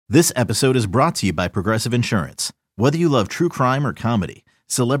This episode is brought to you by Progressive Insurance. Whether you love true crime or comedy,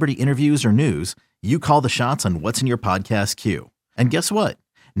 celebrity interviews or news, you call the shots on what's in your podcast queue. And guess what?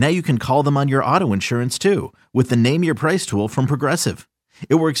 Now you can call them on your auto insurance too with the Name Your Price tool from Progressive.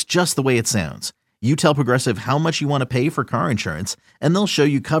 It works just the way it sounds. You tell Progressive how much you want to pay for car insurance, and they'll show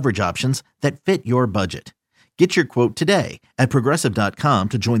you coverage options that fit your budget. Get your quote today at Progressive.com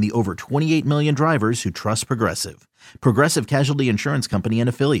to join the over 28 million drivers who trust Progressive. Progressive Casualty Insurance Company and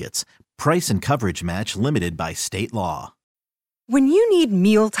Affiliates. Price and coverage match limited by state law. When you need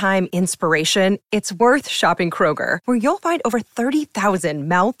mealtime inspiration, it's worth shopping Kroger, where you'll find over 30,000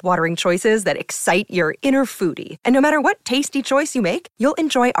 mouth-watering choices that excite your inner foodie. And no matter what tasty choice you make, you'll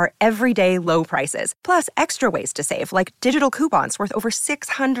enjoy our everyday low prices, plus extra ways to save, like digital coupons worth over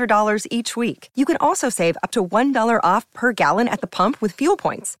 $600 each week. You can also save up to $1 off per gallon at the pump with fuel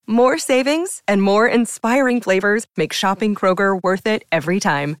points. More savings and more inspiring flavors make shopping Kroger worth it every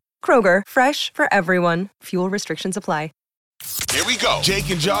time. Kroger, fresh for everyone. Fuel restrictions apply. Here we go.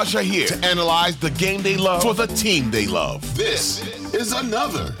 Jake and Josh are here to analyze the game they love for the team they love. This is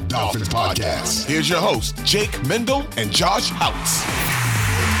another Dolphins podcast. Here's your host, Jake Mendel and Josh Houtz.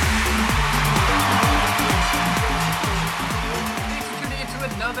 Thanks for tuning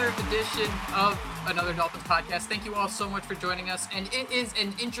into another edition of another Dolphins podcast. Thank you all so much for joining us. And it is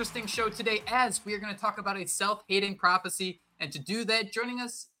an interesting show today as we are going to talk about a self-hating prophecy. And to do that, joining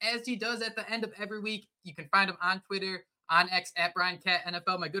us as he does at the end of every week, you can find him on Twitter, on X at Brian Cat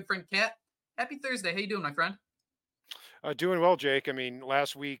NFL, my good friend Cat. Happy Thursday. How you doing, my friend? Doing well, Jake. I mean,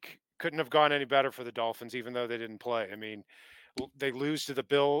 last week couldn't have gone any better for the Dolphins, even though they didn't play. I mean, they lose to the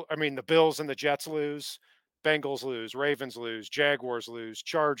Bills and the Jets lose, Bengals lose, Ravens lose, Jaguars lose,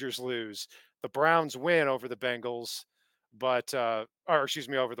 Chargers lose. The Browns win over the Bengals, over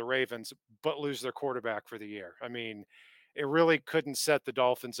the Ravens, but lose their quarterback for the year. I mean, it really couldn't set the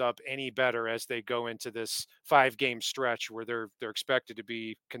Dolphins up any better as they go into this 5-game stretch where they're expected to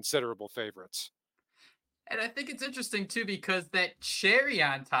be considerable favorites. And I think it's interesting too, because that cherry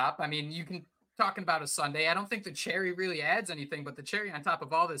on top, I mean, you can talking about a Sunday. I don't think the cherry really adds anything, but the cherry on top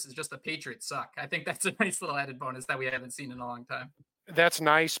of all this is just the Patriots suck. I think that's a nice little added bonus that we haven't seen in a long time. That's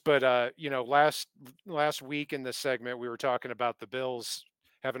nice. But, last week in this segment, we were talking about the Bills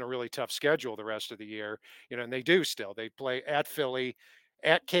having a really tough schedule the rest of the year, and they do still. They play at Philly,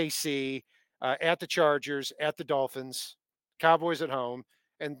 at KC, at the Chargers, at the Dolphins, Cowboys at home,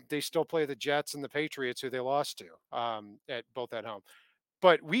 and they still play the Jets and the Patriots, who they lost to both at home.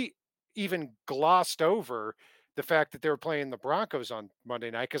 But we even glossed over the fact that they were playing the Broncos on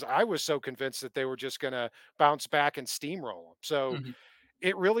Monday night because I was so convinced that they were just going to bounce back and steamroll them. So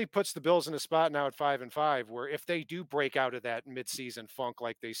it really puts the Bills in a spot now at 5-5, where if they do break out of that midseason funk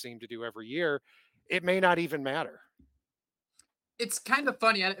like they seem to do every year, it may not even matter. It's kind of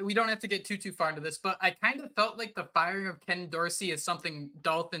funny. We don't have to get too far into this, but I kind of felt like the firing of Ken Dorsey is something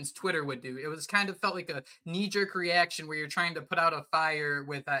Dolphins Twitter would do. It was kind of felt like a knee-jerk reaction where you're trying to put out a fire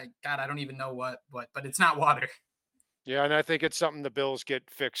with, I don't even know what, but it's not water. Yeah, and I think it's something the Bills get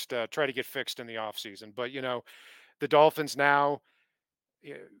fixed, try to get fixed in the offseason. But, the Dolphins now,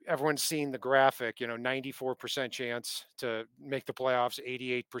 everyone's seen the graphic, 94% chance to make the playoffs,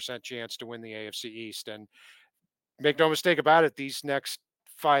 88% chance to win the AFC East. And make no mistake about it, these next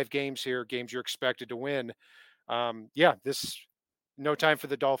 5 games here, games you're expected to win. No time for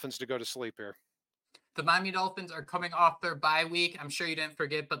the Dolphins to go to sleep here. The Miami Dolphins are coming off their bye week. I'm sure you didn't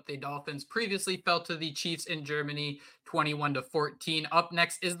forget, but the Dolphins previously fell to the Chiefs in Germany, 21-14. Up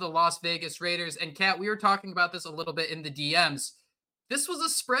next is the Las Vegas Raiders. And Kat, we were talking about this a little bit in the DMs. This was a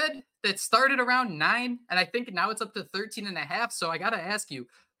spread that started around 9, and I think now it's up to 13.5. So I got to ask you,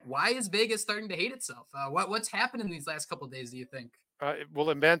 why is Vegas starting to hate itself? What's happened in these last couple of days, do you think?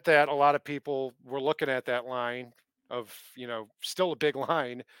 It meant that a lot of people were looking at that line of, still a big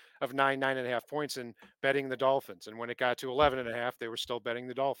line of 9.5 points and betting the Dolphins. And when it got to 11.5, they were still betting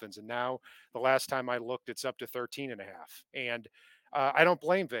the Dolphins. And now the last time I looked, it's up to 13.5. And I don't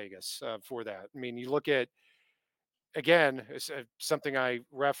blame Vegas for that. I mean, you look at, again, it's something I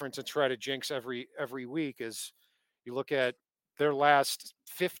reference and try to jinx every week is you look at their last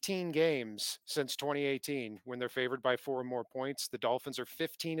 15 games since 2018 when they're favored by 4 or more points. The Dolphins are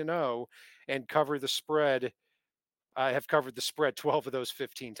 15-0 and cover the spread. Have covered the spread 12 of those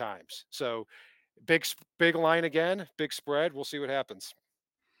 15 times. So big line again, big spread. We'll see what happens.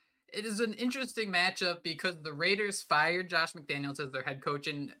 It is an interesting matchup because the Raiders fired Josh McDaniels as their head coach,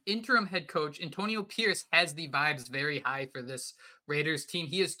 and interim head coach Antonio Pierce has the vibes very high for this Raiders team.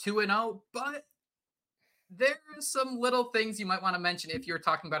 He is 2-0, but there are some little things you might want to mention if you're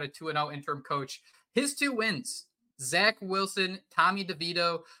talking about a 2-0 interim coach. His 2 wins, Zach Wilson, Tommy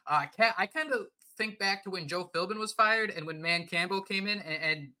DeVito. I kind of think back to when Joe Philbin was fired and when Man Campbell came in,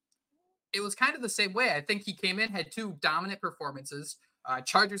 and it was kind of the same way. I think he came in, had two dominant performances,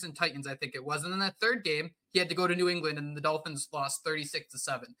 Chargers and Titans, I think it was. And then that third game, he had to go to New England and the Dolphins lost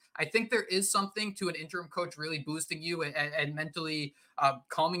 36-7. I think there is something to an interim coach really boosting you and mentally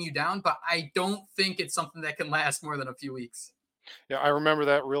calming you down, but I don't think it's something that can last more than a few weeks. Yeah, I remember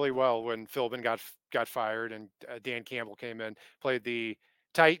that really well when Philbin got fired and Dan Campbell came in, played the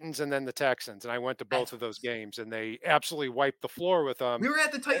Titans and then the Texans, and I went to both of those games, and they absolutely wiped the floor with them. We were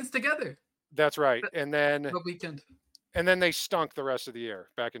at the Titans together That's right, the, the weekend. and then they stunk the rest of the year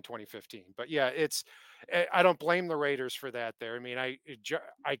back in 2015. But yeah, I don't blame the Raiders for that. There, I mean, I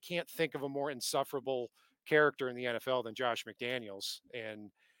can't think of a more insufferable character in the NFL than Josh McDaniels,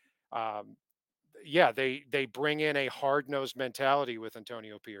 and um, yeah, they bring in a hard nosed mentality with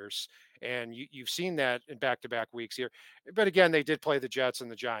Antonio Pierce, and you've seen that in back to back weeks here. But again, they did play the Jets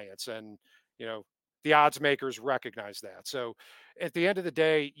and the Giants, and you know the odds makers recognize that. So at the end of the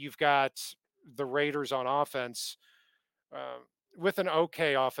day, you've got the Raiders on offense uh, with an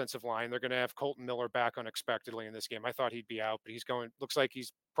okay offensive line. They're going to have Colton Miller back unexpectedly in this game. I thought he'd be out, but he's going. Looks like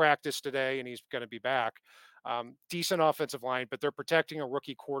he's practiced today and he's going to be back. Decent offensive line, but they're protecting a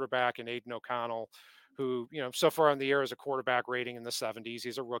rookie quarterback in Aiden O'Connell, who so far on the year has a quarterback rating in the 70s.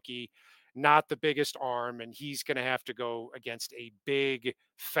 He's a rookie, not the biggest arm, and he's going to have to go against a big,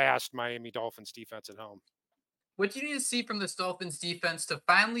 fast Miami Dolphins defense at home. What do you need to see from this Dolphins defense to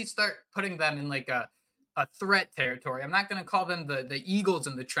finally start putting them in like a threat territory? I'm not going to call them the Eagles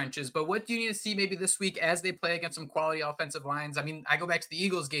in the trenches, but what do you need to see maybe this week as they play against some quality offensive lines? I mean, I go back to the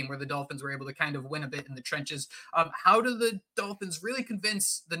Eagles game where the Dolphins were able to kind of win a bit in the trenches. How do the Dolphins really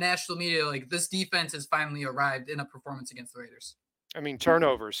convince the national media like this defense has finally arrived in a performance against the Raiders? I mean,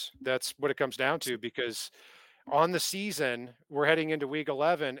 turnovers. That's what it comes down to because on the season, we're heading into week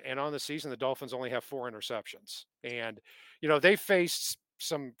 11, and on the season, the Dolphins only have 4 interceptions. And, they faced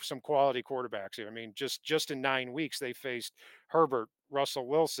some quality quarterbacks here. I mean, just in 9 weeks, they faced Herbert, Russell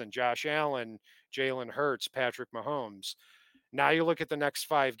Wilson, Josh Allen, Jalen Hurts, Patrick Mahomes. Now you look at the next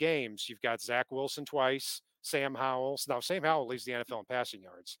 5 games, you've got Zach Wilson twice, Sam Howell. Now, Sam Howell leads the NFL in passing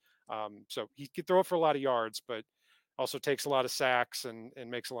yards. So he could throw it for a lot of yards, but also takes a lot of sacks and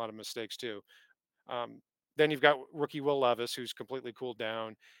makes a lot of mistakes too. Um, then you've got rookie Will Levis, who's completely cooled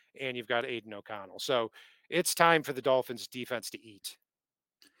down, and you've got Aiden O'Connell. So it's time for the Dolphins defense to eat.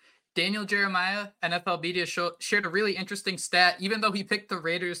 Daniel Jeremiah, NFL media shared a really interesting stat. Even though he picked the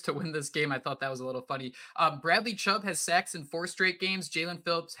Raiders to win this game, I thought that was a little funny. Bradley Chubb has sacks in 4 straight games. Jalen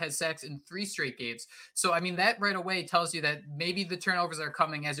Phillips has sacks in 3 straight games. So, I mean, that right away tells you that maybe the turnovers are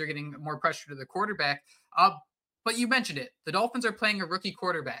coming as you're getting more pressure to the quarterback. But you mentioned it. The Dolphins are playing a rookie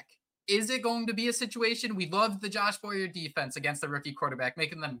quarterback. Is it going to be a situation? We loved the Josh Boyer defense against the rookie quarterback,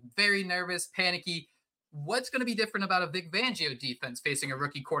 making them very nervous, panicky. What's going to be different about a Vic Fangio defense facing a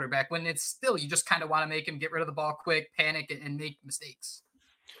rookie quarterback when it's still you just kind of want to make him get rid of the ball quick, panic, and make mistakes?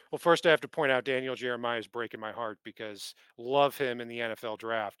 Well, first I have to point out Daniel Jeremiah is breaking my heart because love him in the NFL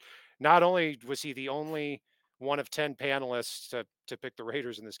draft. Not only was he the only one of 10 panelists to pick the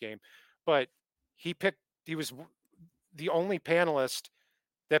Raiders in this game, but he was the only panelist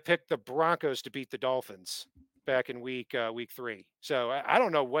that picked the Broncos to beat the Dolphins back in week 3. So I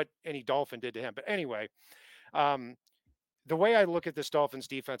don't know what any Dolphin did to him, but anyway, um, the way I look at this Dolphins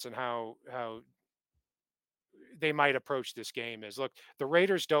defense and how they might approach this game is look, the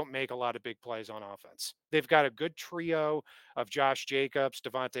Raiders don't make a lot of big plays on offense. They've got a good trio of Josh Jacobs,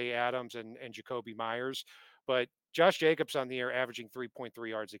 Devontae Adams, and Jacoby Myers, but Josh Jacobs on the air averaging 3.3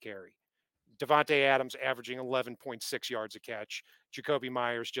 yards a carry. Devontae Adams averaging 11.6 yards a catch. Jacoby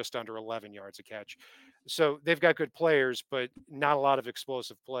Myers just under 11 yards a catch. So they've got good players, but not a lot of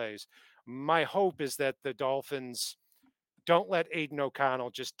explosive plays. My hope is that the Dolphins don't let Aiden O'Connell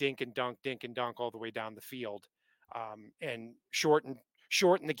just dink and dunk all the way down the field, and shorten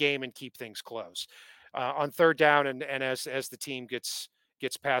the game and keep things close. On third down and as the team gets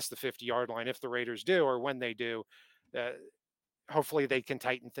past the 50-yard line, if the Raiders do or when they do, uh, hopefully they can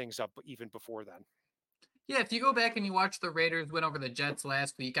tighten things up even before then. Yeah, if you go back and you watch the Raiders win over the Jets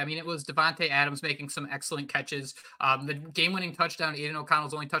last week, I mean, it was Devontae Adams making some excellent catches. The game-winning touchdown, Aiden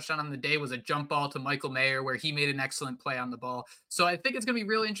O'Connell's only touchdown on the day, was a jump ball to Michael Mayer where he made an excellent play on the ball. So I think it's going to be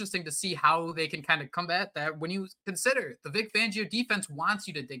really interesting to see how they can kind of combat that when you consider the Vic Fangio defense wants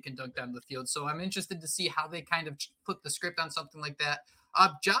you to dink and dunk down the field. So I'm interested to see how they kind of put the script on something like that.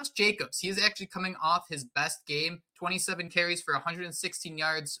 Josh Jacobs, he is actually coming off his best game, 27 carries for 116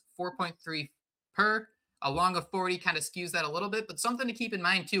 yards, 4.3 per. Along a 40 kind of skews that a little bit, but something to keep in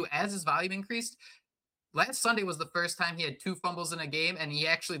mind too, as his volume increased, Last Sunday was the first time he had two fumbles in a game, and he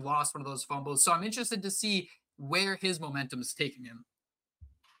actually lost one of those fumbles. So I'm interested to see where his momentum is taking him.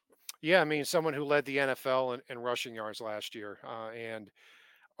 Yeah, I mean, someone who led the NFL in rushing yards last year, and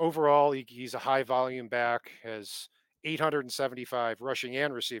overall, he's a high volume back, has 875 rushing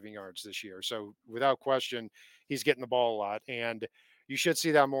and receiving yards this year. So without question, he's getting the ball a lot. And you should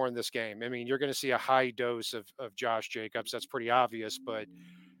see that more in this game. I mean, you're going to see a high dose of Josh Jacobs. That's pretty obvious, but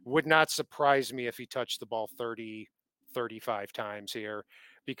would not surprise me if he touched the ball 30, 35 times here,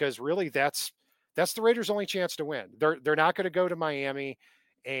 because really that's the Raiders' only chance to win. They're not going to go to Miami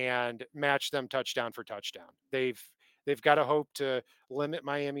and match them touchdown for touchdown. They've got to hope to limit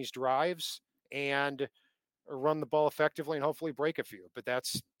Miami's drives and run the ball effectively and hopefully break a few. But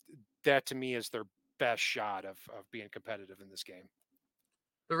that to me is their best shot of being competitive in this game.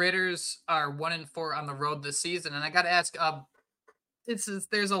 The Raiders are 1-4 on the road this season, and I got to ask,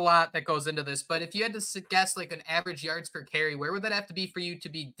 there's a lot that goes into this, but if you had to guess like an average yards per carry, where would that have to be for you to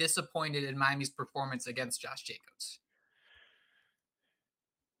be disappointed in Miami's performance against Josh Jacobs?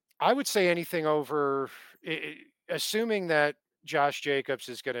 I would say anything over, assuming that Josh Jacobs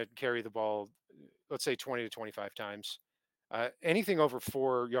is going to carry the ball, let's say 20 to 25 times. Anything over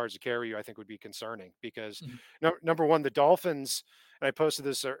 4 yards of carry, I think, would be concerning because Mhm. number one, the Dolphins, and I posted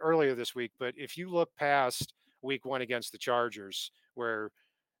this earlier this week, but if you look past week one against the Chargers, where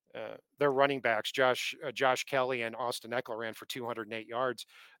their running backs, Josh Kelly and Austin Eckler, ran for 208 yards,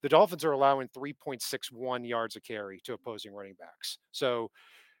 the Dolphins are allowing 3.61 yards a carry to opposing running backs. So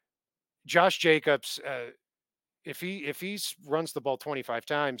Josh Jacobs, if he runs the ball 25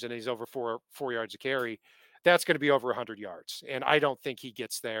 times and he's over 4 yards a carry, that's going to be over 100 yards. And I don't think he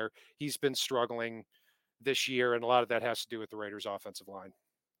gets there. He's been struggling this year, and a lot of that has to do with the Raiders' offensive line.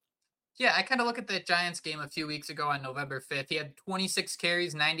 Yeah, I kind of look at that Giants game a few weeks ago on November 5th. He had 26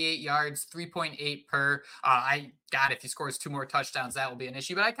 carries, 98 yards, 3.8 per. If he scores two more touchdowns, that will be an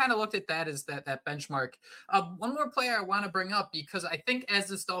issue. But I kind of looked at that as that benchmark. One more player I want to bring up because I think as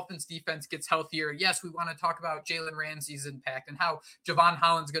this Dolphins defense gets healthier, yes, we want to talk about Jalen Ramsey's impact and how Javon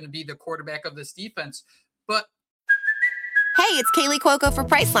Holland's going to be the quarterback of this defense. But Hey, it's Kaylee Cuoco for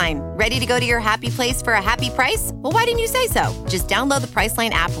Priceline. Ready to go to your happy place for a happy price? Well, why didn't you say so? Just download the Priceline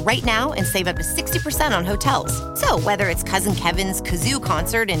app right now and save up to 60% on hotels. So whether it's Cousin Kevin's Kazoo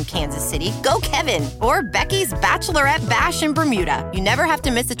concert in Kansas City, go Kevin, or Becky's Bachelorette Bash in Bermuda, you never have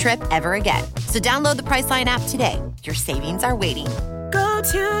to miss a trip ever again. So download the Priceline app today. Your savings are waiting. Go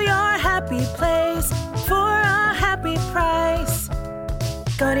to your happy place for a happy price.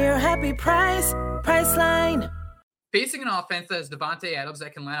 Go to your happy price, Priceline. facing an offense that has Devontae Adams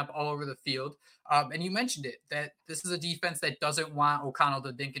that can line up all over the field. And you mentioned it, that this is a defense that doesn't want O'Connell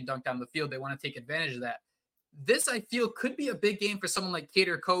to dink and dunk down the field. They want to take advantage of that. This, I feel, could be a big game for someone like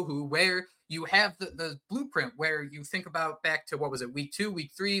Cater Kohu, where you have the blueprint, where you think about back to, what was it, week 2,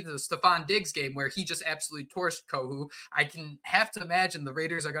 week 3, the Stephon Diggs game, where he just absolutely torched Kohu. I can have to imagine the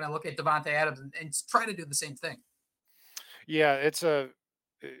Raiders are going to look at Devontae Adams and try to do the same thing. Yeah, it's a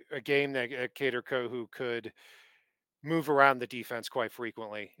game that Cater Kohu could move around the defense quite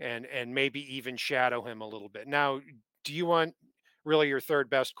frequently and maybe even shadow him a little bit. Now, do you want really your third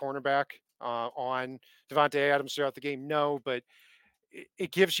best cornerback on Devontae Adams throughout the game? No, but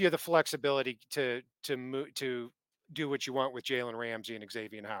it gives you the flexibility to do what you want with Jalen Ramsey and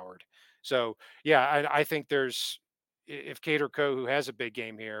Xavier Howard. So yeah, I think if Cater who has a big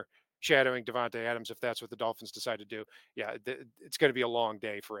game here, shadowing Devontae Adams, if that's what the Dolphins decide to do, yeah, it's going to be a long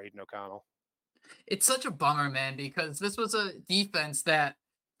day for Aiden O'Connell. It's such a bummer, man, because this was a defense that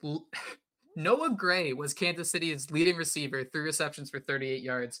Noah Gray was Kansas City's leading receiver, 3 receptions for 38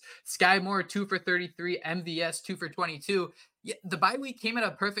 yards. Sky Moore, 2 for 33. MVS, 2 for 22. Yeah, the bye week came at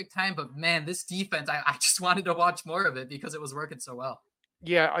a perfect time, but man, this defense, I just wanted to watch more of it because it was working so well.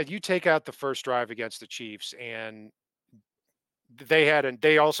 Yeah, you take out the first drive against the Chiefs, and they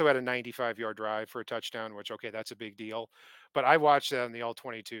also had a 95-yard drive for a touchdown, which, okay, that's a big deal. But I watched that on the all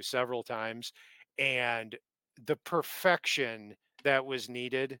 22 several times, and the perfection that was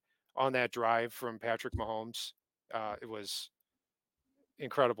needed on that drive from Patrick Mahomes, it was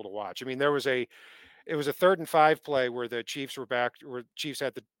incredible to watch. I mean, it was a 3rd and 5 play where the Chiefs were the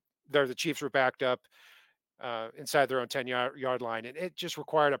Chiefs were backed up inside their own 10-yard line, and it just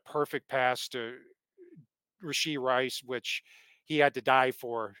required a perfect pass to Rashee Rice, which he had to dive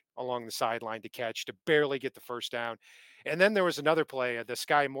for along the sideline to catch to barely get the first down. And then there was another play, the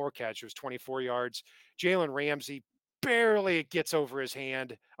Sky Moore catch, it was 24 yards. Jalen Ramsey barely gets over his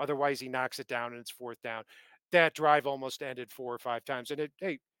hand. Otherwise, he knocks it down and it's 4th down. That drive almost ended 4 or 5 times. And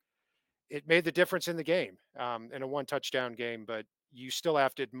it made the difference in the game, in a 1 touchdown game. But you still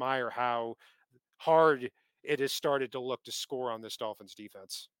have to admire how hard it has started to look to score on this Dolphins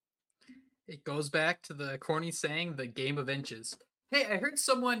defense. It goes back to the corny saying, the game of inches. Hey, I heard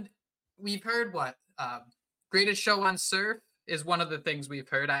someone, we've heard what? Greatest show on surf is one of the things we've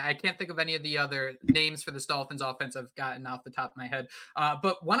heard. I can't think of any of the other names for this Dolphins offense I've gotten off the top of my head.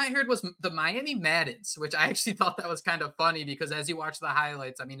 But one I heard was the Miami Madden, which I actually thought that was kind of funny because as you watch the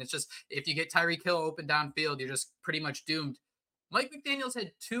highlights, I mean, it's just if you get Tyreek Hill open downfield, you're just pretty much doomed. Mike McDaniels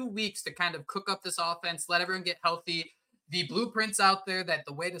had 2 weeks to kind of cook up this offense, let everyone get healthy. The blueprints out there that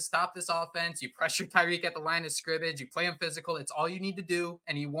the way to stop this offense, you pressure Tyreek at the line of scrimmage, you play him physical. It's all you need to do,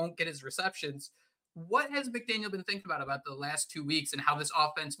 and he won't get his receptions. What has McDaniel been thinking about the last 2 weeks and how this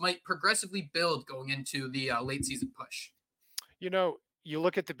offense might progressively build going into the late season push? You know, you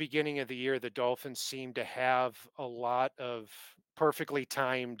look at the beginning of the year, the Dolphins seem to have a lot of perfectly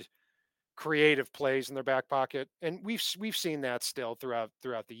timed creative plays in their back pocket, and we've seen that still throughout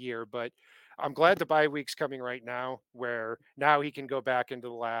the year. But I'm glad the bye week's coming right now, where now he can go back into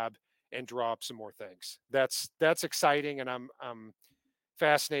the lab and draw up some more things. That's exciting, and I'm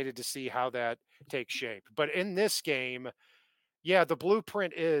fascinated to see how that takes shape. But in this game, yeah, the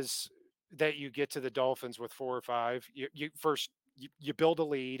blueprint is that you get to the Dolphins with 4 or 5. You first you build a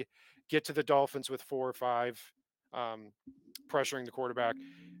lead, get to the Dolphins with 4 or 5, um, pressuring the quarterback,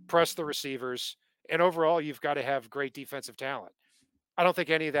 press the receivers, and overall you've got to have great defensive talent. I don't think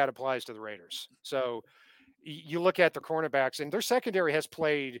any of that applies to the Raiders. So you look at the cornerbacks, and their secondary has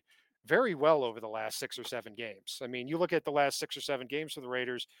played very well over the last 6 or 7 games. I mean, you look at the last 6 or 7 games for the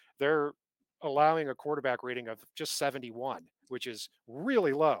Raiders, they're allowing a quarterback rating of just 71, which is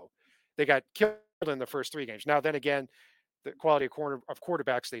really low. They got killed in the first 3 games. Now, then again, the quality of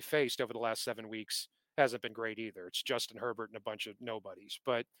quarterbacks they faced over the last 7 weeks hasn't been great either. It's Justin Herbert and a bunch of nobodies.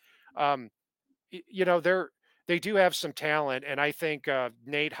 But um, you know, they do have some talent, and I think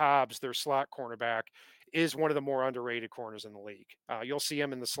Nate Hobbs, their slot cornerback, is one of the more underrated corners in the league. You'll see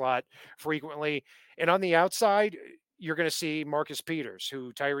him in the slot frequently, and on the outside, you're going to see Marcus Peters,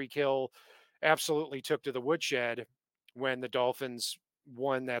 who Tyreek Hill absolutely took to the woodshed when the Dolphins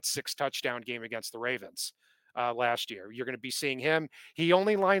won that 6 touchdown game against the Ravens last year. You're going to be seeing him. He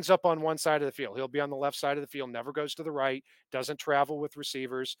only lines up on one side of the field. He'll be on the left side of the field, never goes to the right, doesn't travel with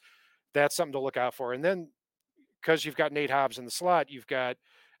receivers. That's something to look out for. And then because you've got Nate Hobbs in the slot, you've got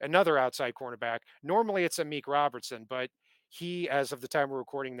another outside cornerback. Normally it's Amik Robertson, but he, as of the time we're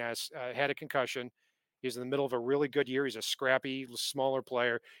recording this, had a concussion. He's in the middle of a really good year. He's a scrappy, smaller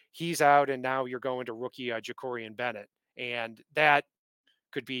player. He's out, and now you're going to rookie Jacorian Bennett. And that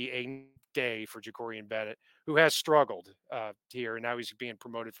could be a day for Jacorian Bennett, who has struggled here. And now he's being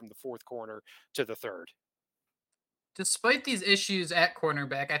promoted from the fourth corner to the third. Despite these issues at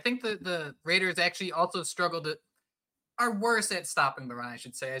cornerback, I think the Raiders actually also struggled to, are worse at stopping the run, I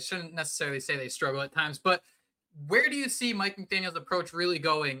should say. I shouldn't necessarily say they struggle at times, but where do you see Mike McDaniel's approach really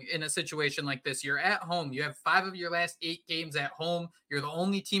going in a situation like this? You're at home. You have 5 of your last 8 games at home. You're the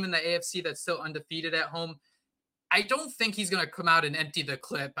only team in the AFC that's still undefeated at home. I don't think he's going to come out and empty the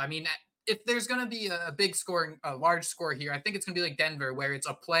clip. I mean, if there's going to be a big scoring, a large score here, I think it's going to be like Denver, where it's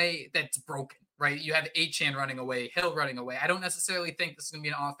a play that's broken, right? You have Achane running away, Hill running away. I don't necessarily think this is going to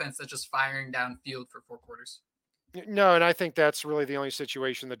be an offense that's just firing downfield for 4 quarters. No, and I think that's really the only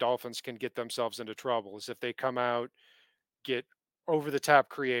situation the Dolphins can get themselves into trouble is if they come out, get over the top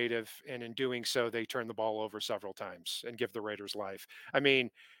creative, and in doing so, they turn the ball over several times and give the Raiders life. I mean,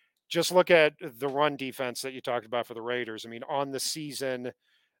 just look at the run defense that you talked about for the Raiders. I mean, on the season,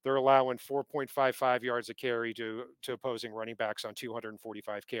 they're allowing 4.55 yards a carry to opposing running backs on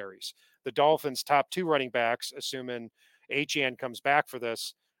 245 carries. The Dolphins' top 2 running backs, assuming Achane comes back for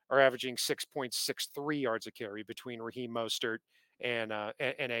this, are averaging 6.63 yards a carry between Raheem Mostert and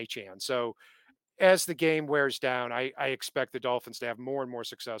Achane. So as the game wears down, I expect the Dolphins to have more and more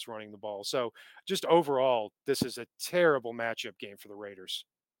success running the ball. So just overall, this is a terrible matchup game for the Raiders.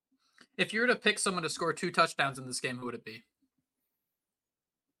 If you were to pick someone to score 2 touchdowns in this game, who would it be?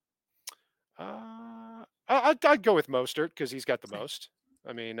 I'd go with Mostert because he's got the most.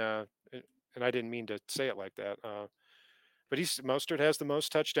 I mean, and I didn't mean to say it like that. But Mostert has the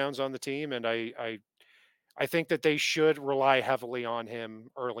most touchdowns on the team, and I think that they should rely heavily on him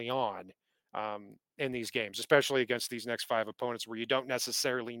early on in these games, especially against these next 5 opponents where you don't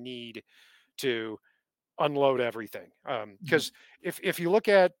necessarily need to unload everything. Because if you look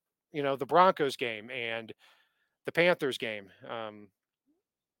at the Broncos game and the Panthers game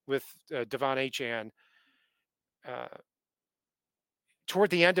with Devon Achane, toward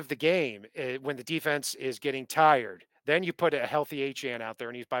the end of the game, when the defense is getting tired, then you put a healthy Achane out there,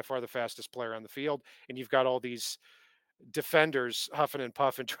 and he's by far the fastest player on the field, and you've got all these defenders huffing and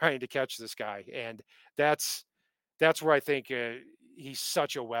puffing trying to catch this guy, and that's where I think he's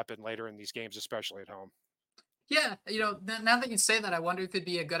such a weapon later in these games, especially at home. Yeah, now that you say that, I wonder if it'd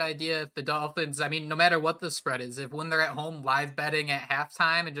be a good idea if the Dolphins, I mean, no matter what the spread is, if when they're at home live betting at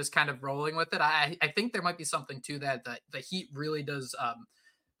halftime and just kind of rolling with it, I think there might be something to that. That the Heat really does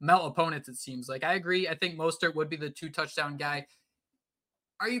melt opponents, it seems like. I agree. I think Mostert would be the 2 touchdown guy.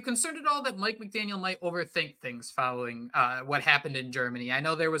 Are you concerned at all that Mike McDaniel might overthink things following what happened in Germany? I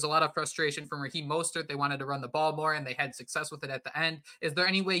know there was a lot of frustration from Raheem Mostert. They wanted to run the ball more, and they had success with it at the end. Is there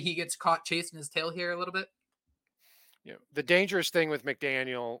any way he gets caught chasing his tail here a little bit? The dangerous thing with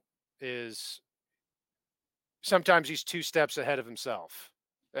McDaniel is sometimes he's 2 steps ahead of himself,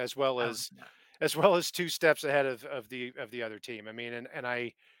 as well as Yeah. 2 steps ahead of the other team. I mean,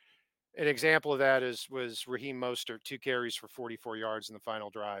 an example of that was Raheem Mostert, 2 carries for 44 yards in the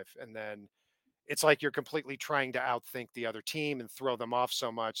final drive, and then it's like you're completely trying to outthink the other team and throw them off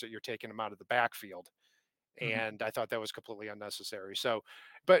so much that you're taking them out of the backfield. Mhm. And I thought that was completely unnecessary. So,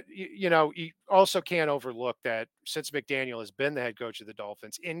 but you also can't overlook that since McDaniel has been the head coach of the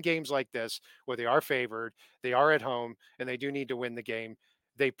Dolphins in games like this, where they are favored, they are at home, and they do need to win the game,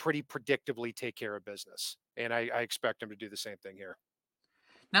 they pretty predictably take care of business. And I expect them to do the same thing here.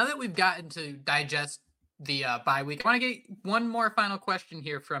 Now that we've gotten to digest the bye week, I want to get one more final question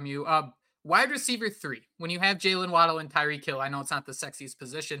here from you. Wide receiver 3, when you have Jalen Waddle and Tyreek Hill, I know it's not the sexiest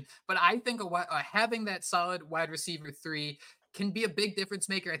position, but I think having that solid wide receiver 3 can be a big difference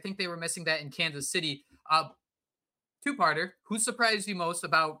maker. I think they were missing that in Kansas City. Two-parter, who surprised you most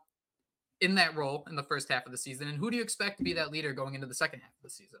about in that role in the first half of the season, and who do you expect to be that leader going into the second half of the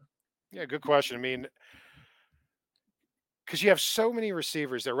season? Yeah, good question. I mean, because you have so many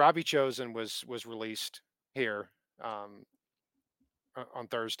receivers there. Robbie Chosen was released here um, on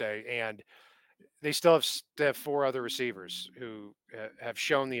Thursday, and they still have 4 other receivers who have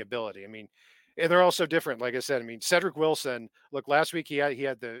shown the ability. I mean, and they're also different. Like I said, I mean, Cedric Wilson. Look, last week he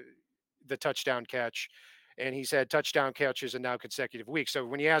had the touchdown catch, and he's had touchdown catches in now consecutive weeks. So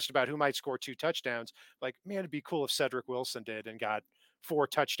when you asked about who might score 2 touchdowns, like, man, it'd be cool if Cedric Wilson did and got 4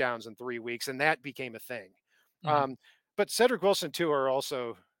 touchdowns in 3 weeks, and that became a thing. Mhm. Um, but Cedric Wilson too are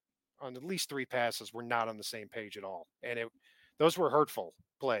also on at least 3 passes were not on the same page at all, and those were hurtful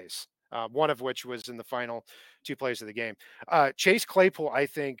plays. One of which was in the final 2 plays of the game. Chase Claypool, I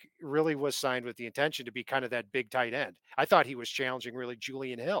think, really was signed with the intention to be kind of that big tight end. I thought he was challenging really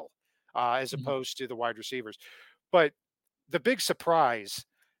Julian Hill as Mhm. opposed to the wide receivers. But the big surprise,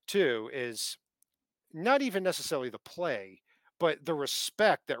 too, is not even necessarily the play, but the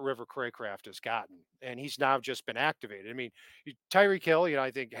respect that River Craycraft has gotten. And he's now just been activated. I mean, Tyreek Hill,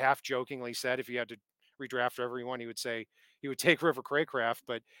 I think half jokingly said if he had to redraft everyone, he would say he would take River Craycraft,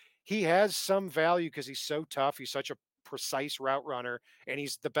 but he has some value because he's so tough. He's such a precise route runner, and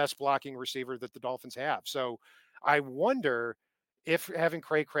he's the best blocking receiver that the Dolphins have. So I wonder if having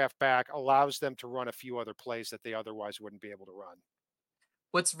Craycraft back allows them to run a few other plays that they otherwise wouldn't be able to run.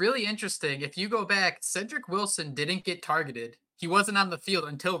 What's really interesting, if you go back, Cedric Wilson didn't get targeted. He wasn't on the field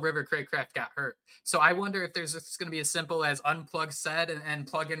until River Craycraft got hurt. So I wonder if there's just going to be as simple as unplug said and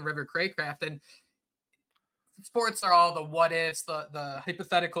plug in River Craycraft. And sports are all the what ifs, the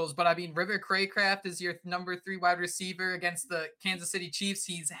hypotheticals. But I mean, River Craycraft is your number 3 wide receiver against the Kansas City Chiefs.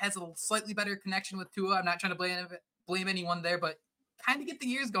 He has a slightly better connection with Tua. I'm not trying to blame anyone there, but kind of get the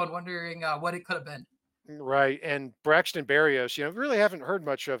ears going, wondering what it could have been. Right, and Braxton Berrios, really haven't heard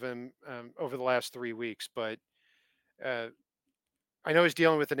much of him over the last 3 weeks, but uh, I know he's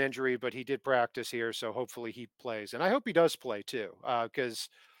dealing with an injury, but he did practice here, so hopefully he plays, and I hope he does play too. Because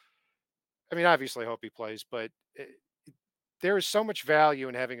I mean, obviously, I hope he plays, but there is so much value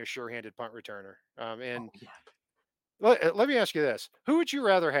in having a sure-handed punt returner. Oh, And yeah. let me ask you this: who would you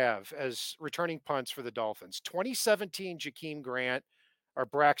rather have as returning punts for the Dolphins? 2017 Jakeem Grant or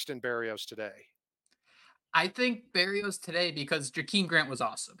Braxton Berrios today? I think Barrios today because Jakeem Grant was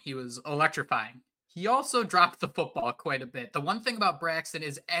awesome. He was electrifying. He also dropped the football quite a bit. The one thing about Braxton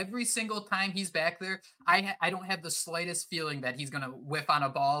is every single time he's back there, I don't have the slightest feeling that he's going to whiff on a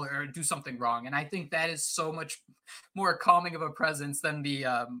ball or do something wrong. And I think that is so much more calming of a presence than the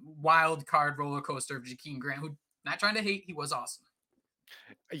wild card roller coaster of Jakeem Grant, who, not trying to hate, he was awesome.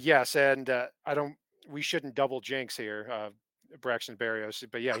 Yes, and I don't. We shouldn't double jinx here, Braxton Berrios,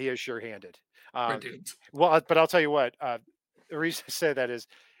 but yeah, he is sure-handed. We're Uh, doomed. well, but I'll tell you what. The reason I say that is,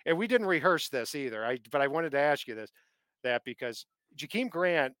 and we didn't rehearse this either. But I wanted to ask you that because Jakeem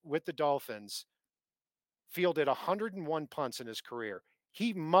Grant with the Dolphins fielded 101 punts in his career.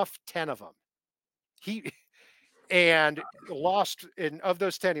 He muffed 10 of them. He and lost of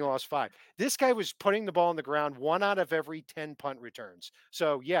those 10, he lost 5. This guy was putting the ball on the ground 1 out of every 10 punt returns.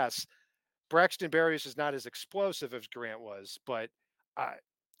 So yes, Braxton Berrios is not as explosive as Grant was, but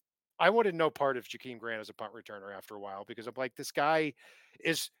I wanted no part of Jakeem Grant as a punt returner after a while, because I'm like, this guy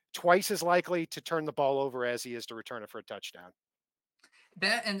is twice as likely to turn the ball over as he is to return it for a touchdown.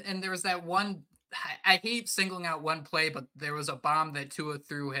 That and there was that one. I hate singling out one play, but there was a bomb that Tua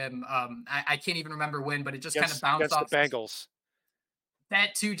threw him. I can't even remember when, but it just kind of bounced off the Bengals.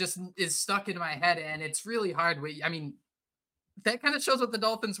 That too just is stuck in my head, and it's really hard. I mean, that kind of shows what the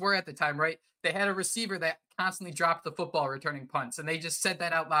Dolphins were at the time, right? They had a receiver that constantly dropped the football returning punts, and they just said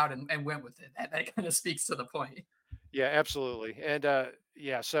that out loud and went with it. That kind of speaks to the point. Yeah, absolutely. And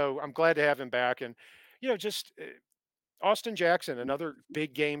so I'm glad to have him back. And, just Austin Jackson, another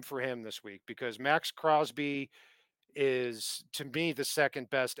big game for him this week, because Max Crosby is, to me, the second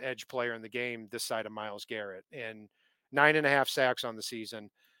best edge player in the game this side of Myles Garrett, and 9.5 sacks on the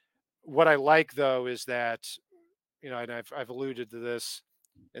season. What I like, though, is that, and I've alluded to this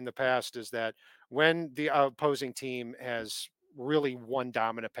in the past, is that when the opposing team has really one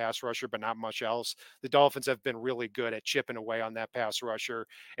dominant pass rusher, but not much else, the Dolphins have been really good at chipping away on that pass rusher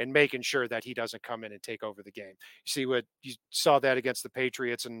and making sure that he doesn't come in and take over the game. You saw that against the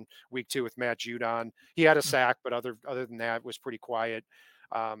Patriots in week 2 with Matt Judon. He had a sack, but other than that, it was pretty quiet.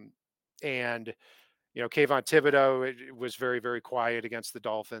 And Kayvon Thibodeau was very, very quiet against the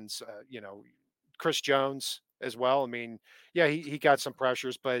Dolphins. Chris Jones as well. I mean, yeah, he got some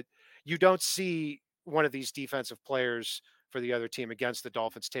pressures, but you don't see one of these defensive players for the other team against the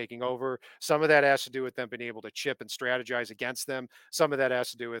Dolphins taking over. Some of that has to do with them being able to chip and strategize against them. Some of that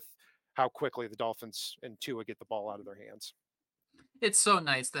has to do with how quickly the Dolphins and Tua get the ball out of their hands. It's so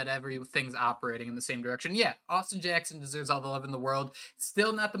nice that everything's operating in the same direction. Yeah, Austin Jackson deserves all the love in the world.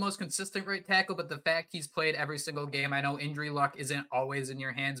 Still not the most consistent right tackle, but the fact he's played every single game, I know injury luck isn't always in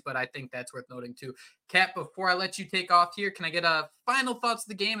your hands, but I think that's worth noting too. Kat, before I let you take off here, can I get a final thoughts of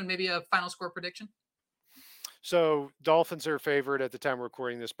the game and maybe a final score prediction? So Dolphins are favored at the time we're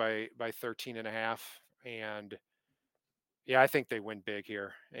recording this by 13.5. And yeah, I think they win big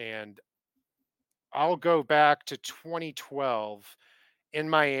here. And I'll go back to 2012 in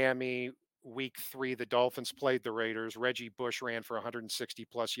Miami, week 3. The Dolphins played the Raiders. Reggie Bush ran for 160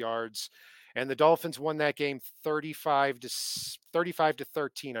 plus yards, and the Dolphins won that game 35 to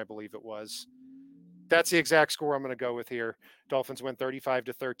 13, I believe it was. That's the exact score I'm going to go with here. Dolphins win 35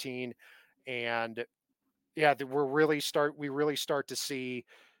 to 13. And yeah, we really start to see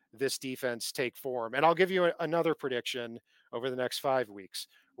this defense take form. And I'll give you another prediction over the next 5 weeks.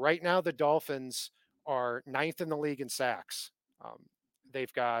 Right now, the Dolphins are 9th in the league in sacks.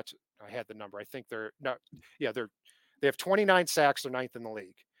 They've got, I had the number. I think they have 29 sacks. They're 9th in the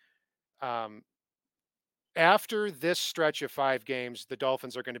league. After this stretch of 5 games, the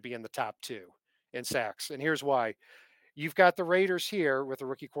Dolphins are going to be in the top 2 in sacks. And here's why. You've got the Raiders here with a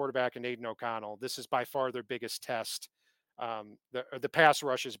rookie quarterback and Aiden O'Connell. This is by far their biggest test. The pass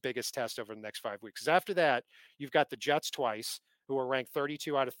rush's biggest test over the next 5 weeks. Because after that, you've got the Jets twice, who are ranked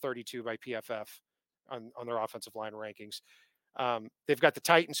 32 out of 32 by PFF on their offensive line rankings. They've got the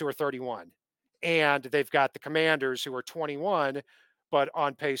Titans, who are 31. And they've got the Commanders, who are 21, but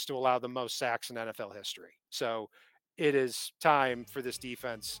on pace to allow the most sacks in NFL history. So it is time for this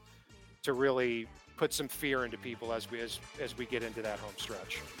defense to really put some fear into people as we get into that home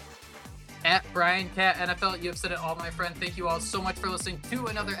stretch. At Brian Cat NFL, you have said it all, my friend. Thank you all so much for listening to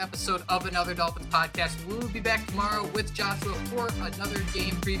another episode of Another Dolphins Podcast. We'll be back tomorrow with Joshua for another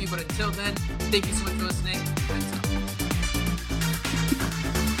game preview. But until then, thank you so much for listening.